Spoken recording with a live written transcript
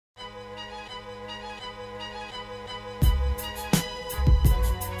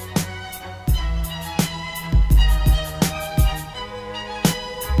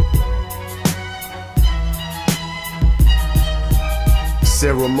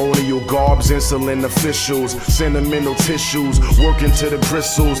Ceremonial garbs, insolent officials, sentimental tissues, working to the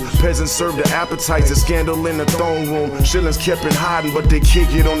bristles. Peasants serve the appetites, a scandal in the throne room. Shillings kept in hiding, but they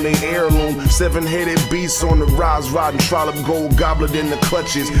kick it on their heirloom. Seven-headed beasts on the rise, riding trollop, gold goblet in the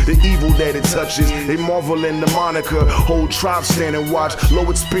clutches. The evil that it touches, they marvel in the moniker. Whole tribes stand and watch.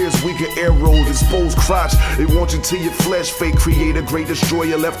 Lowered spears, weaker arrows, exposed crotch. They want you to your flesh, fake creator, great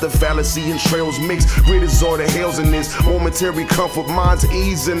destroyer. Left the fallacy and trails mixed. Greatest are the hells in this momentary comfort. Mind's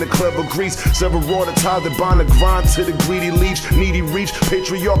ease in the clever grease. Sever raw the ties that bind the grind to the greedy leech. Needy reach,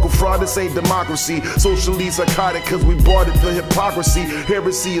 patriarchal fraud, this ain't democracy. Socially psychotic cause we bought it, the hypocrisy.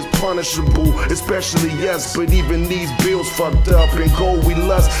 Heresy is punishable, especially yes. But even these bills fucked up and gold we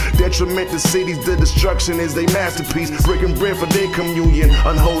lust. Detriment to cities, the destruction is their masterpiece. Breaking bread for their communion,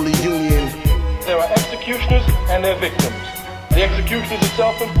 unholy union. There are executioners and their victims. The executioners are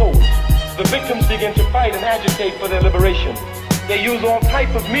self-imposed. The victims begin to fight and agitate for their liberation. They use all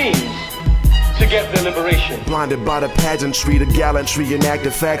type of means to get their liberation. Blinded by the pageantry, the gallantry,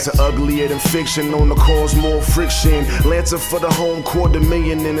 enacted facts are uglier than fiction. On the cause, more friction. Lancer for the home court,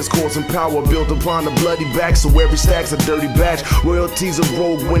 dominion in its course and power. Built upon the bloody back, so every stack's a dirty batch. Royalties of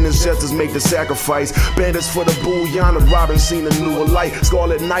rogue winners, justice make the sacrifice. Bandits for the bullion, the robin seen a newer light.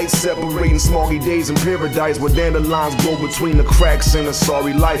 Scarlet nights separating smoggy days in paradise, where dandelions glow between the cracks in a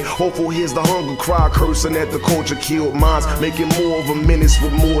sorry light. Hopeful hears the hunger cry, cursing at the culture killed minds, making more of a menace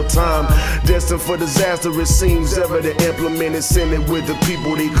with more time. Destined for disaster, it seems evident. Implemented, send it with the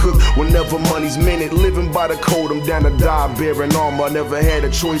people they cook whenever money's minute. Living by the code, I'm down to die bearing armor. Never had a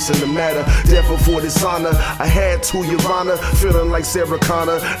choice in the matter. Death before dishonor, I had to, Your Honor. Feeling like Sarah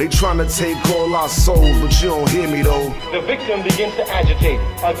Connor. They trying to take all our souls, but you don't hear me though. The victim begins to agitate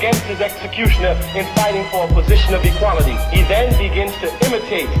against his executioner in fighting for a position of equality. He then begins to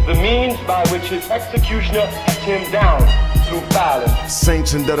imitate the means by which his executioner cuts him down through violence.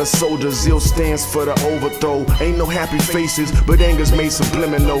 Sanctioned of the soldier, zeal stands for the overthrow. Ain't no happy faces, but anger's made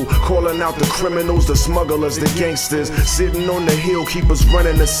subliminal. Calling out the criminals, the smugglers, the gangsters. Sitting on the hill, keep us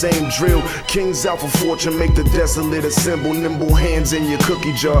running the same drill. Kings out for fortune, make the desolate assemble. Nimble hands in your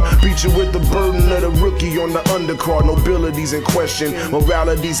cookie jar. Beat you with the burden of the rookie on the undercard. Nobility's in question,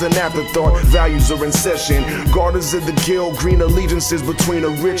 morality's an afterthought. Values are in session. Garters of the guild, green allegiances between the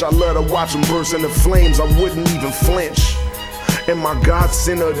rich. I love to watch them burst into flames, I wouldn't even flinch. And my God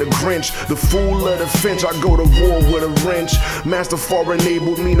sinner, the Grinch, the fool of the Finch. I go to war with a wrench. Master far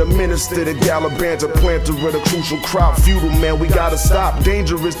enabled me to minister to Gallivanter, planter of the crucial crop. Feudal man, we gotta stop.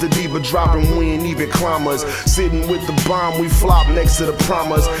 Dangerous the diva dropping, we ain't even climbers. Sitting with the bomb, we flop next to the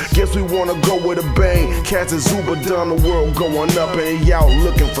promise. Guess we wanna go with a bang. Cats is uber done, the world going up and they out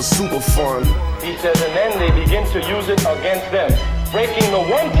looking for super fun. He says, and then they begin to use it against them, breaking the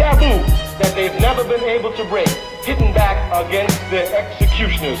one taboo that they've never been able to break, hitting back against their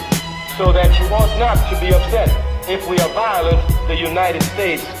executioners, so that you ought not to be upset. If we are violent, the United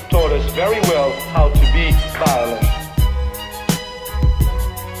States taught us very well how to be violent.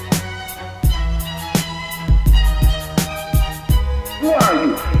 Who are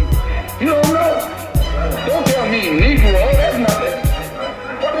you?